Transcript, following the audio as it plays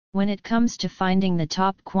When it comes to finding the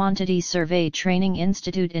top quantity survey training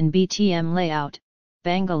institute in BTM Layout,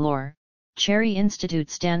 Bangalore, Cherry Institute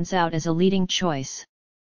stands out as a leading choice.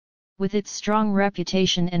 With its strong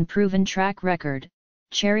reputation and proven track record,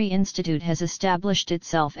 Cherry Institute has established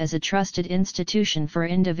itself as a trusted institution for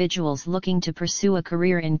individuals looking to pursue a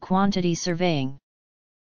career in quantity surveying.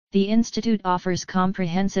 The institute offers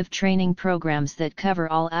comprehensive training programs that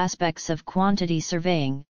cover all aspects of quantity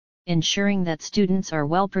surveying, ensuring that students are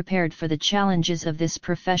well prepared for the challenges of this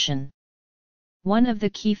profession. One of the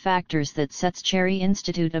key factors that sets Cherry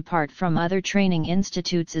Institute apart from other training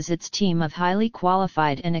institutes is its team of highly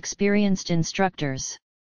qualified and experienced instructors.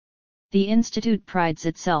 The institute prides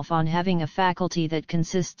itself on having a faculty that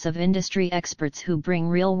consists of industry experts who bring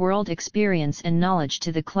real-world experience and knowledge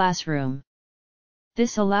to the classroom.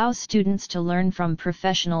 This allows students to learn from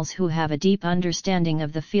professionals who have a deep understanding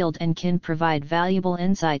of the field and can provide valuable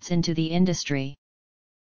insights into the industry.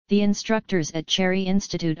 The instructors at Cherry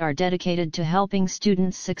Institute are dedicated to helping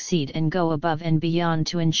students succeed and go above and beyond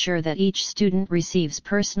to ensure that each student receives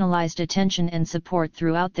personalized attention and support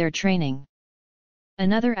throughout their training.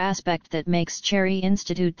 Another aspect that makes Cherry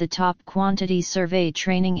Institute the top quantity survey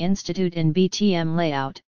training institute in BTM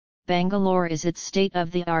Layout, Bangalore is its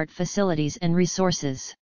state-of-the-art facilities and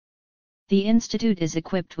resources. The institute is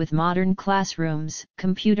equipped with modern classrooms,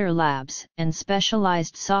 computer labs, and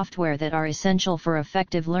specialized software that are essential for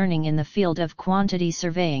effective learning in the field of quantity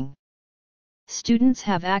surveying. Students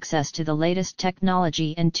have access to the latest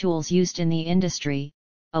technology and tools used in the industry,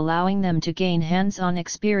 allowing them to gain hands-on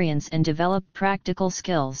experience and develop practical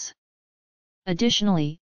skills.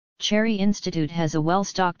 Additionally, Cherry Institute has a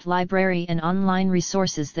well-stocked library and online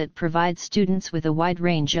resources that provide students with a wide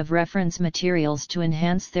range of reference materials to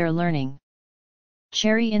enhance their learning.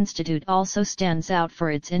 Cherry Institute also stands out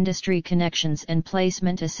for its industry connections and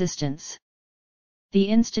placement assistance. The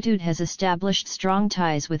institute has established strong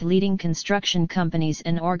ties with leading construction companies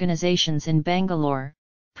and organizations in Bangalore,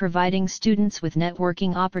 providing students with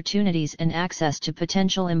networking opportunities and access to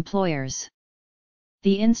potential employers.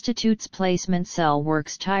 The institute's placement cell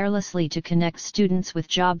works tirelessly to connect students with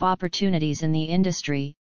job opportunities in the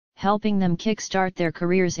industry, helping them kickstart their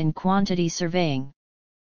careers in quantity surveying.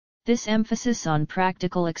 This emphasis on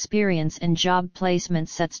practical experience and job placement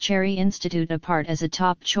sets Cherry Institute apart as a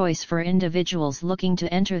top choice for individuals looking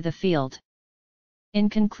to enter the field. In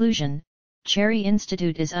conclusion, Cherry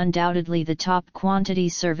Institute is undoubtedly the top quantity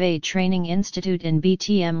survey training institute in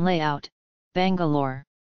BTM Layout, Bangalore.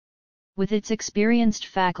 With its experienced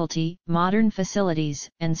faculty, modern facilities,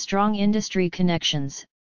 and strong industry connections,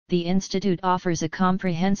 the institute offers a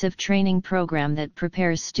comprehensive training program that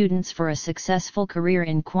prepares students for a successful career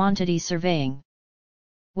in quantity surveying.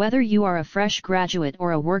 Whether you are a fresh graduate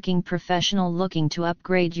or a working professional looking to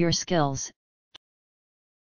upgrade your skills,